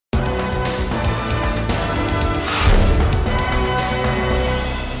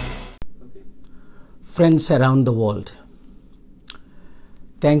Friends around the world,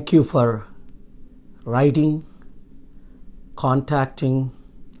 thank you for writing, contacting,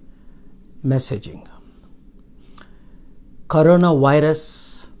 messaging.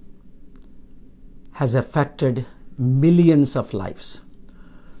 Coronavirus has affected millions of lives.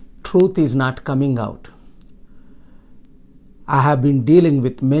 Truth is not coming out. I have been dealing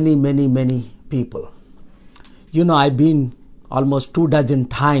with many people. I've been almost 24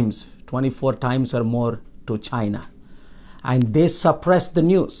 times, 24 times or more to China, and they suppress the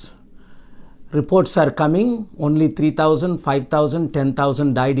news. Reports are coming, only 3,000, 5,000,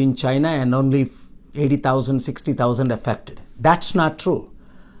 10,000 died in China and only 80,000, 60,000 affected. That's not true.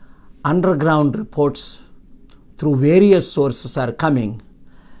 Underground reports through various sources are coming.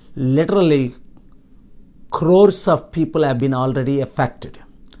 Literally, crores of people have been already affected.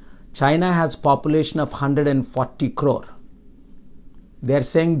 China has population of 140 crore. They are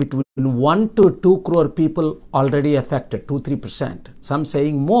saying between 1 to 2 crore people already affected, 2-3%. Some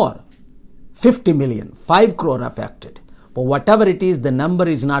saying more, 50 million, 5 crore affected. But whatever it is, the number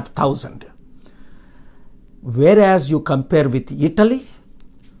is not 1,000. Whereas you compare with Italy,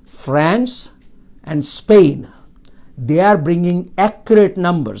 France and Spain, they are bringing accurate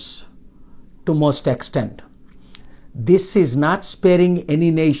numbers to most extent. This is not sparing any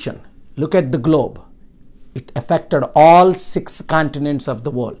nation. Look at the globe. It affected all 6 continents of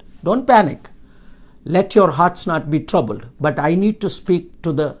the world. Don't panic. Let your hearts not be troubled. But I need to speak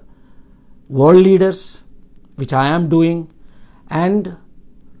to the world leaders, which I am doing, and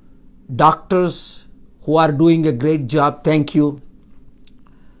doctors who are doing a great job. Thank you.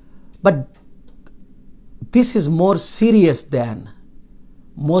 But this is more serious than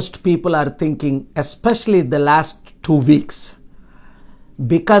most people are thinking, especially the last 2 weeks,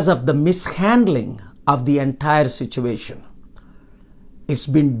 because of the mishandling of the entire situation. It's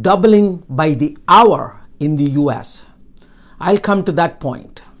been doubling by the hour in the US. I'll come to that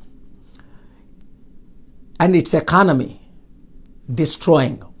point. And its economy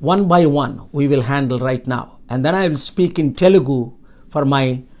destroying one by one, we will handle right now. And then I will speak in Telugu for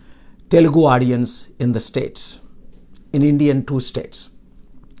my Telugu audience in the States, in Indian 2 states.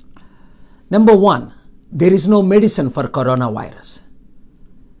 Number 1, there is no medicine for coronavirus.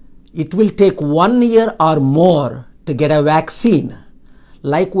 It will take 1 year or more to get a vaccine,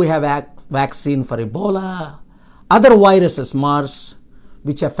 like we have a vaccine for Ebola, other viruses, MERS,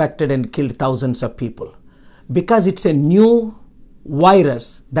 which affected and killed thousands of people. Because it's a new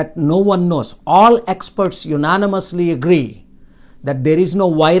virus that no one knows. All experts unanimously agree that there is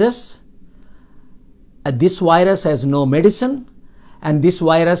no virus, this virus has no medicine, and this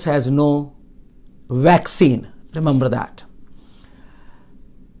virus has no vaccine. Remember that.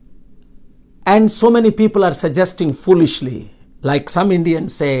 And so many people are suggesting foolishly, like some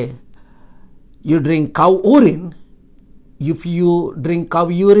Indians say, you drink cow urine. If you drink cow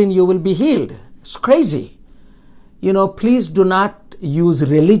urine, you will be healed. It's crazy. Please do not use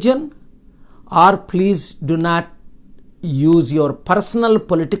religion, or please do not use your personal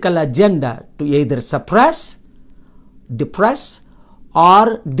political agenda to either suppress, depress,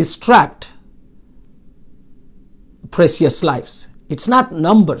 or distract precious lives. It's not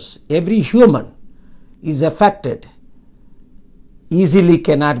numbers. Every human is affected, easily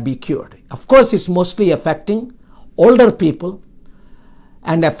cannot be cured. Of course, it's mostly affecting older people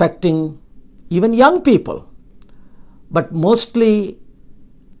and affecting even young people. But mostly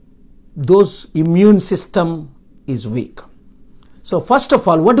those immune system is weak. So first of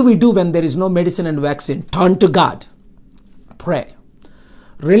all, what do we do when there is no medicine and vaccine? Turn to God. Pray.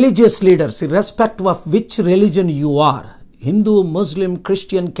 Religious leaders, irrespective of which religion you are, Hindu, Muslim,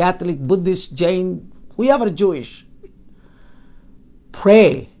 Christian, Catholic, Buddhist, Jain, whoever Jewish,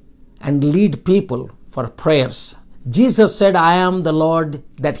 pray and lead people for prayers. Jesus said, I am the Lord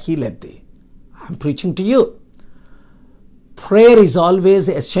that healeth thee. I'm preaching to you. Prayer is always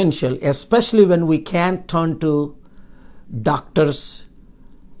essential, especially when we can't turn to doctors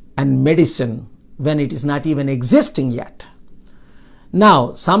and medicine when it is not even existing yet.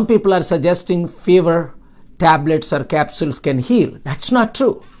 Now, some people are suggesting fever tablets or capsules can heal. That's not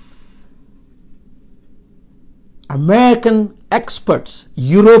true. American experts,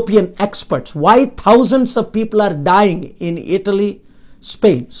 European experts, why thousands of people are dying in Italy,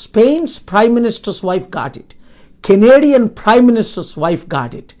 Spain? Spain's Prime Minister's wife got it. Canadian Prime Minister's wife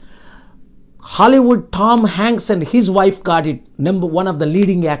got it. Hollywood Tom Hanks and his wife got it, one of the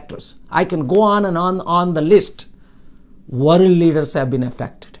leading actors. I can go on and on the list. World leaders have been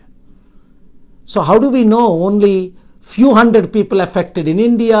affected. So how do we know only few hundred people affected in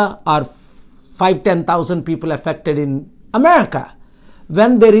India or 5,000-10,000 people affected in America?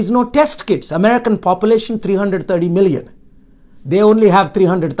 when there is no test kits. American population 330 million. They only have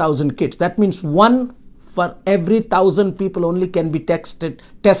 300,000 kits. That means 1 for every 1,000 people only can be tested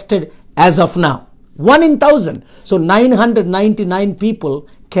as of now. 1 in 1,000. So 999 people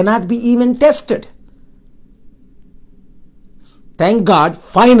cannot be even tested. Thank God,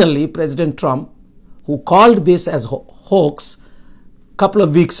 finally, President Trump, who called this as hoax a couple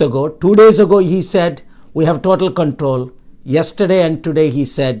of weeks ago, 2 days ago, he said, we have total control. Yesterday and today, he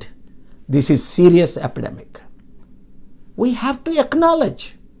said, this is serious epidemic. We have to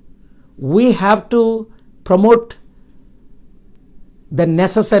acknowledge. We have to promote the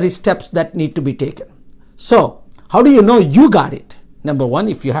necessary steps that need to be taken. So, how do you know you got it? Number one,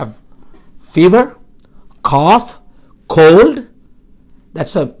 if you have fever, cough, cold,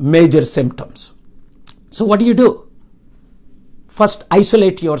 that's a major symptoms. So what do? First,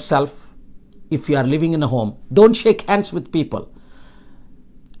 isolate yourself if you are living in a home. Don't shake hands with people.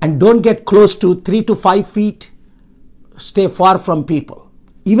 And don't get close to 3 to 5 feet. Stay far from people,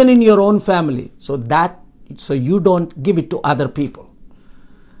 even in your own family, so you don't give it to other people.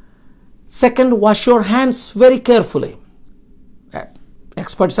 Second, wash your hands very carefully.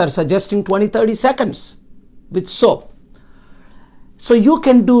 Experts are suggesting 20-30 seconds with soap. So you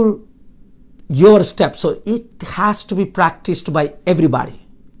can do your steps. So it has to be practiced by everybody.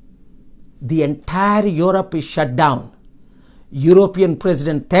 The entire Europe is shut down. European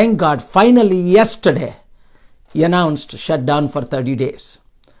president, thank God, finally yesterday, he announced shutdown for 30 days.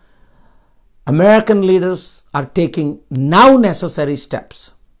 American leaders are taking now necessary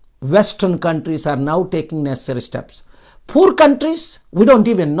steps. Western countries are now taking necessary steps. Poor countries, we don't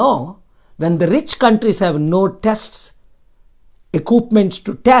even know. When the rich countries have no tests, equipment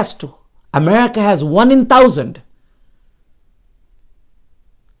to test, America has 1 in 1,000.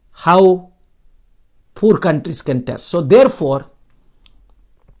 How poor countries can test? So therefore,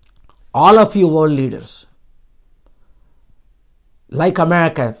 all of you world leaders, like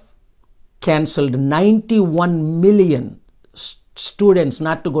America, cancelled 91 million students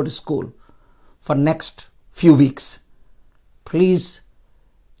not to go to school for next few weeks. Please,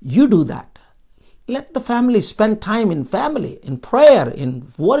 you do that. Let the family spend time in family, in prayer, in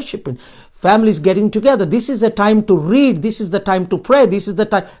worship, in families getting together. This is the time to read. This is the time to pray. This is the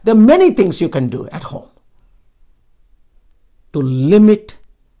time. There are many things you can do at home to limit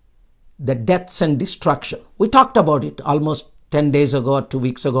the deaths and destruction. We talked about it almost 10 days ago or 2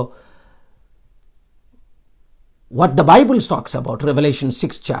 weeks ago. What the Bible talks about, Revelation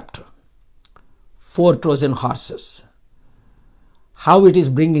 6th chapter, 4 Trojan horses, how it is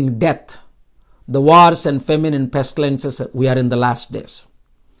bringing death, the wars and famine and pestilences. We are in the last days.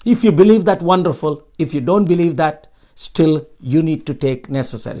 If you believe that, wonderful. If you don't believe that, still you need to take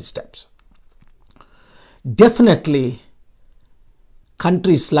necessary steps. Definitely,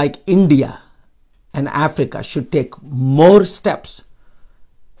 countries like India and Africa should take more steps.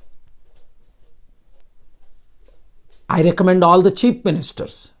 I recommend all the chief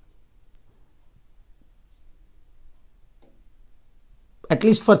ministers, at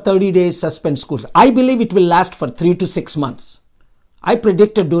least for 30 days, suspend schools. I believe it will last for 3 to 6 months. I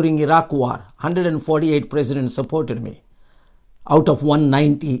predicted during Iraq war, 148 presidents supported me out of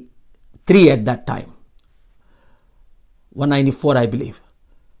 193 at that time. 194, I believe.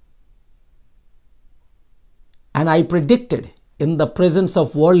 And I predicted in the presence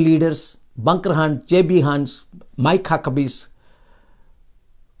of world leaders, Bunker Hunt, J.B. Hunts, Mike Huckabees,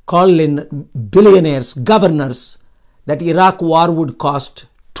 Colin, billionaires, governors, that Iraq war would cost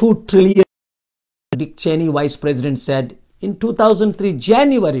 $2 trillion. Dick Cheney, vice president, said in 2003,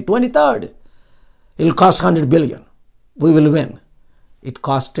 January 23rd, it will cost $100 billion. We will win. It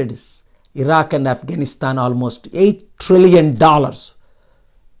costed Iraq and Afghanistan almost $8 trillion.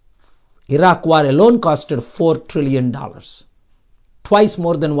 Iraq war alone costed $4 trillion. Twice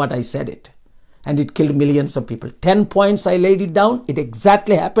more than what I said it. And it killed millions of people. 10 points I laid it down. It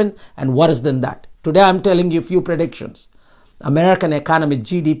exactly happened, and worse than that. Today I'm telling you a few predictions. American economy,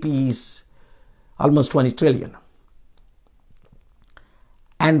 GDP is almost 20 trillion.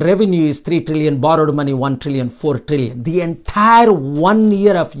 And revenue is 3 trillion, borrowed money 1 trillion, 4 trillion. The entire 1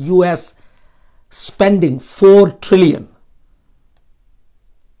 year of US spending 4 trillion.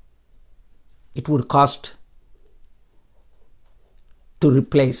 It would cost to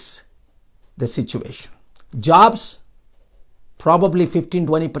replace the situation. Jobs, probably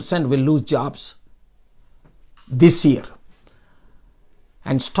 15-20% will lose jobs this year.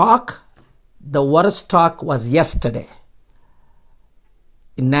 And stock, the worst stock was yesterday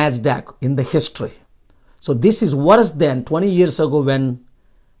in NASDAQ in the history. So this is worse than 20 years ago when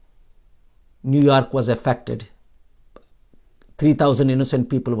New York was affected. 3,000 innocent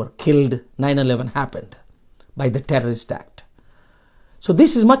people were killed. 9/11 happened by the terrorist act. So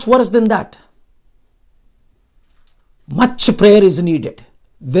this is much worse than that. Much prayer is needed.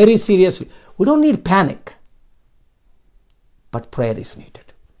 Very seriously. We don't need panic, but prayer is needed.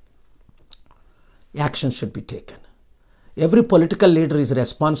 Action should be taken. Every political leader is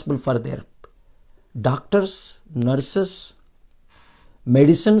responsible for their doctors, nurses,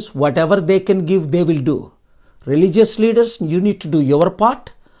 medicines, whatever they can give, they will do. Religious leaders, you need to do your part.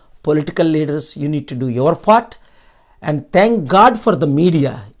 Political leaders, you need to do your part. And thank God for the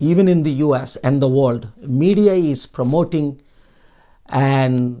media, even in the US and the world. Media is promoting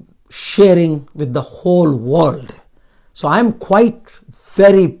and sharing with the whole world. So I'm quite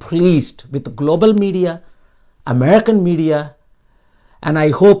very pleased with global media, American media, and I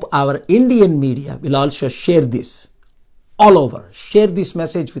hope our Indian media will also share this all over. Share this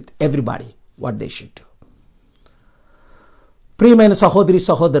message with everybody, what they should do. ప్రియమైన సహోదరి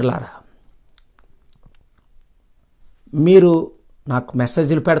సహోదరులారా, మీరు నాకు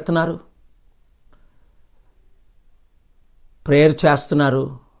మెసేజ్లు పెడుతున్నారు, prayer చేస్తున్నారు,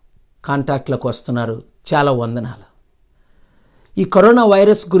 కాంటాక్ట్లకు వస్తున్నారు. చాలా వందనాలు. ఈ కరోనా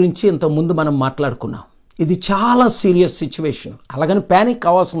వైరస్ గురించి ఇంతకుముందు మనం మాట్లాడుకున్నాం. ఇది చాలా సీరియస్ సిచ్యువేషన్. అలాగని ప్యానిక్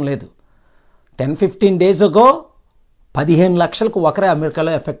అవసరం లేదు. 10-15 days ago 15 లక్షలకు ఒకరే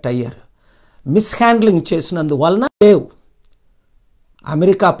అమెరికాలో ఎఫెక్ట్ అయ్యారు. మిస్హ్యాండ్లింగ్ చేసినందువలన లేవు.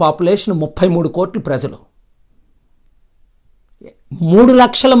 అమెరికా పాపులేషన్ 33 కోట్ల ప్రజలు. 3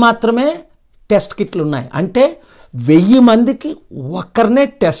 లక్షలు మాత్రమే టెస్ట్ కిట్లు ఉన్నాయి. అంటే 1000 మందికి ఒక్కరినే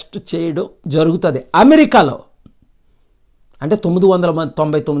టెస్ట్ చేయడం జరుగుతుంది అమెరికాలో. అంటే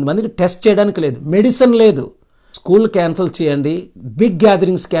 999 మందికి టెస్ట్ చేయడానికి లేదు, మెడిసిన్ లేదు. స్కూల్ క్యాన్సిల్ చేయండి, బిగ్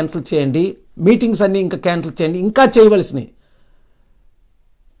గ్యాదరింగ్స్ క్యాన్సిల్ చేయండి, మీటింగ్స్ అన్నీ ఇంకా క్యాన్సిల్ చేయండి. ఇంకా చేయవలసినవి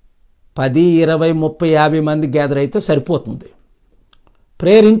 10, 20, 30, 50 మంది గ్యాదర్ అయితే సరిపోతుంది.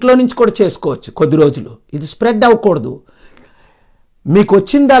 ప్రేయర్ ఇంట్లో నుంచి కూడా చేసుకోవచ్చు కొద్ది రోజులు. ఇది స్ప్రెడ్ అవ్వకూడదు. మీకు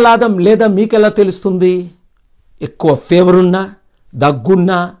వచ్చిందా లేదా మీకు ఎలా తెలుస్తుంది? ఎక్కువ ఫీవర్ ఉన్నా,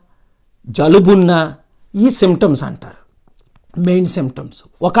 దగ్గున్నా, జలుబున్నా, ఈ సిమ్టమ్స్ అంటారు, మెయిన్ సిమ్టమ్స్.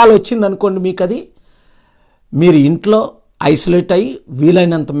 ఒకవేళ వచ్చింది అనుకోండి మీకు, అది మీరు ఇంట్లో ఐసోలేట్ అయ్యి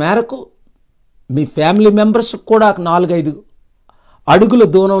వీలైనంత మేరకు మీ ఫ్యామిలీ మెంబర్స్ కూడా 4-5 అడుగుల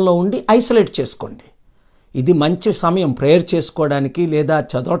దూరంలో ఉండి ఐసోలేట్ చేసుకోండి. ఇది మంచి సమయం ప్రేయర్ చేసుకోవడానికి, లేదా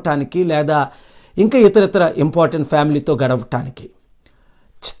చదవటానికి, లేదా ఇంకా ఇతర ఇంపార్టెంట్ ఫ్యామిలీతో గడపటానికి.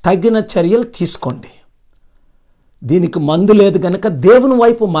 తగిన చర్యలు తీసుకోండి. దీనికి మందు లేదు కనుక దేవుని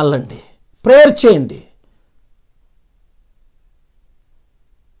వైపు మళ్ళండి, ప్రేయర్ చేయండి.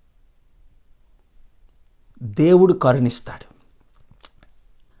 దేవుడు కరుణిస్తాడు.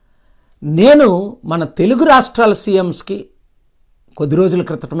 నేను మన తెలుగు రాష్ట్రాల సీఎంస్కి కొద్ది రోజుల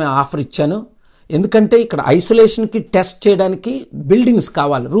క్రితమే ఆఫర్ ఇచ్చాను. ఎందుకంటే ఇక్కడ ఐసోలేషన్కి టెస్ట్ చేయడానికి బిల్డింగ్స్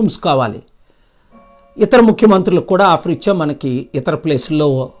కావాలి, రూమ్స్ కావాలి. ఇతర ముఖ్యమంత్రులకు కూడా ఆఫర్ ఇచ్చాం. మనకి ఇతర ప్లేసుల్లో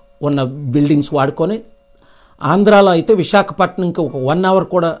ఉన్న బిల్డింగ్స్ వాడుకొని, ఆంధ్రాలో అయితే విశాఖపట్నంకి ఒక 1 hour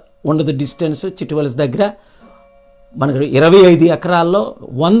కూడా ఉండదు డిస్టెన్స్. చిట్టివలస దగ్గర మనకు 25 ఎకరాల్లో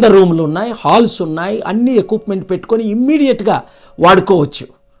 100 రూములు ఉన్నాయి, హాల్స్ ఉన్నాయి, అన్ని ఎక్విప్మెంట్ పెట్టుకొని ఇమ్మీడియట్గా వాడుకోవచ్చు.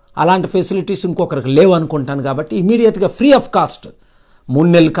 అలాంటి ఫెసిలిటీస్ ఇంకొకరికి లేవు అనుకుంటాను. కాబట్టి ఇమ్మీడియట్గా ఫ్రీ ఆఫ్ కాస్ట్ 3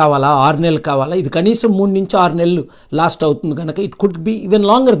 నెలలు కావాలా, 6 నెలలు కావాలా, ఇది కనీసం 3 నుంచి 6 నెలలు లాస్ట్ అవుతుంది కనుక it could be even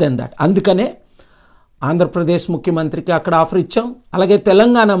longer then that. అందుకనే ఆంధ్రప్రదేశ్ ముఖ్యమంత్రికి అక్కడ ఆఫర్ ఇచ్చాం. అలాగే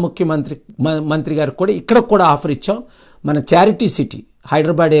తెలంగాణ మంత్రి గారికి కూడా ఇక్కడ కూడా ఆఫర్ ఇచ్చాం. మన చారిటీ సిటీ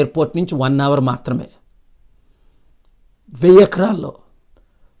హైదరాబాద్ ఎయిర్పోర్ట్ నుంచి 1 hour మాత్రమే, 1000 ఎకరాల్లో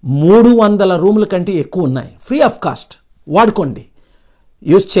 300 రూముల కంటే ఎక్కువ ఉన్నాయి. ఫ్రీ ఆఫ్ కాస్ట్ వాడుకోండి,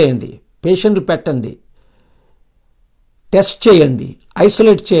 యూజ్ చేయండి, పేషెంట్లు పెట్టండి, టెస్ట్ చేయండి,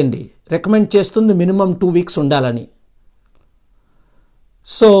 ఐసోలేట్ చేయండి. రికమెండ్ చేస్తుంది మినిమం 2 weeks ఉండాలని.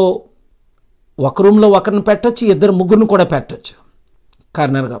 సో ఒక రూమ్లో ఒకరిని పెట్టచ్చు, 2-3 కూడా పెట్టచ్చు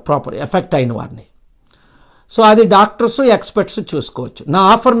కార్నర్గా, ప్రాపర్ ఎఫెక్ట్ అయిన వారిని. సో అది డాక్టర్స్, ఎక్స్పర్ట్స్ చూసుకోవచ్చు. నా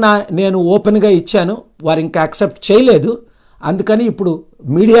ఆఫర్ నేను ఓపెన్గా ఇచ్చాను, వారు ఇంకా యాక్సెప్ట్ చేయలేదు. అందుకని ఇప్పుడు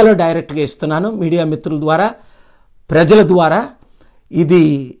మీడియాలో డైరెక్ట్గా ఇస్తున్నాను, మీడియా మిత్రుల ద్వారా, ప్రజల ద్వారా. ఇది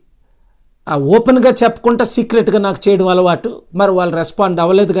ఓపెన్గా చెప్పకుండా సీక్రెట్గా నాకు చేయడం అలవాటు. మరి వాళ్ళు రెస్పాండ్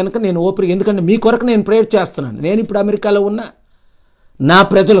అవ్వలేదు కనుక నేను ఓపెన్, ఎందుకంటే మీ కొరకు నేను ప్రేయర్ చేస్తున్నాను. నేను ఇప్పుడు అమెరికాలో ఉన్న నా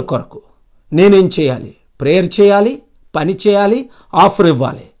ప్రజల కొరకు నేనేం చేయాలి? ప్రేయర్ చేయాలి, పని చేయాలి, ఆఫర్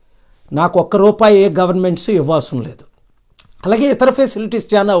ఇవ్వాలి. నాకు ₹1 ఏ గవర్నమెంట్స్ ఇవ్వాల్సిన లేదు. అలాగే ఇతర ఫెసిలిటీస్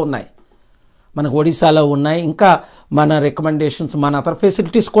చాలా ఉన్నాయి, మనకు ఒడిశాలో ఉన్నాయి. ఇంకా మన రికమెండేషన్స్, మన అతర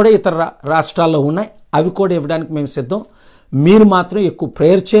ఫెసిలిటీస్ కూడా ఇతర రాష్ట్రాల్లో ఉన్నాయి. అవి కూడా ఇవ్వడానికి మేము సిద్ధం. మీరు మాత్రం ఎక్కువ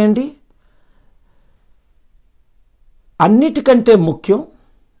ప్రేయర్ చేయండి. అన్నిటికంటే ముఖ్యం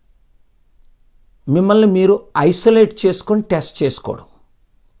మిమ్మల్ని మీరు ఐసోలేట్ చేసుకొని టెస్ట్ చేసుకోవడం.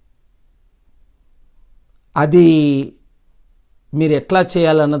 అది మీరు ఎట్లా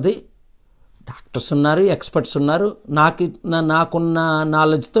చేయాలన్నది డాక్టర్స్ ఉన్నారు, ఎక్స్పర్ట్స్ ఉన్నారు. నాకున్న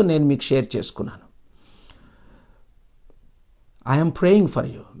నాలెడ్జ్తో నేను మీకు షేర్ చేసుకున్నాను. I'm praying for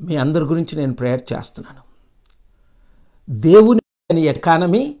you. మీ అందరి గురించి నేను ప్రేయర్ చేస్తున్నాను. దేవుని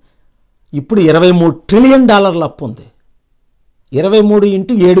ఎకానమీ ఇప్పుడు $23 ట్రిలియన్ అప్పు ఉంది. 23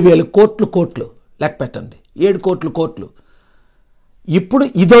 × 7,000 కోట్లు లెక్క పెట్టండి. 7 కోట్లు. ఇప్పుడు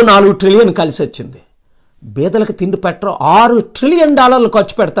ఇదో 4 ట్రిలియన్ కలిసి వచ్చింది. బేదలకు తిండి పెట్టరు. $6 ట్రిలియన్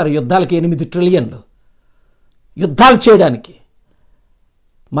ఖర్చు పెడతారు యుద్ధాలకి. 8 ట్రిలియన్లు యుద్ధాలు చేయడానికి.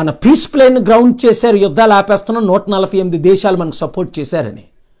 మన పీస్ ప్లేన్ గ్రౌండ్ చేశారు. యుద్ధాలు ఆపేస్తున్నాం. 148 దేశాలు మనకు సపోర్ట్ చేశారని.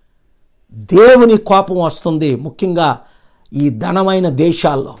 దేవుని కోపం వస్తుంది, ముఖ్యంగా ఈ ధనమైన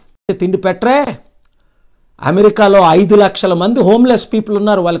దేశాల్లో. తిండి పెట్టరే. అమెరికాలో 5 లక్షల మంది హోమ్లెస్ పీపుల్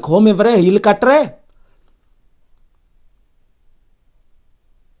ఉన్నారు. వాళ్ళకి హోమ్ ఇవ్వరే, ఇల్లు కట్టరే.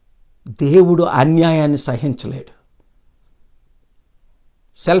 దేవుడు అన్యాయాన్ని సహించలేడు,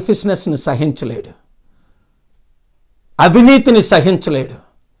 సెల్ఫిష్నెస్ని సహించలేడు, అవినీతిని సహించలేడు.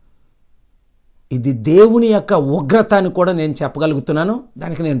 ఇది దేవుని యొక్క ఉగ్రత అని కూడా నేను చెప్పగలుగుతున్నాను.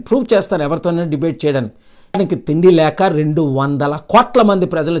 దానికి నేను ప్రూవ్ చేస్తాను ఎవరితోనైనా డిబేట్ చేయడానికి. దానికి తిండి లేక 200 కోట్ల మంది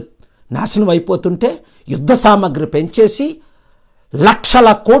ప్రజలు నాశనం అయిపోతుంటే యుద్ధ సామగ్రి పెంచేసి లక్షల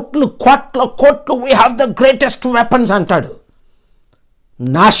కోట్లు we have the greatest weapons అంటాడు.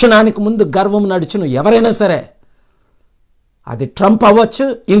 నాశనానికి ముందు గర్వం నడుచును ఎవరైనా సరే. అది ట్రంప్ అవ్వచ్చు,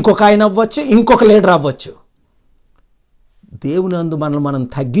 ఇంకొక ఆయన అవ్వచ్చు, ఇంకొక లీడర్ అవ్వచ్చు. దేవుని అందు మనల్ని మనం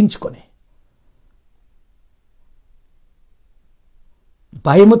తగ్గించుకొని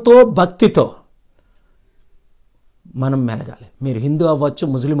భయముతో భక్తితో మనం మెలగాలి. మీరు హిందూ అవ్వచ్చు,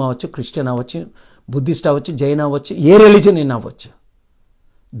 ముస్లిం అవ్వచ్చు, క్రిస్టియన్ అవ్వచ్చు, బుద్ధిస్ట్ అవ్వచ్చు, జైన్ అవ్వచ్చు, ఏ రిలీజన్ అయినా అవ్వచ్చు.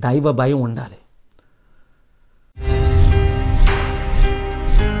 దైవ భయం ఉండాలి.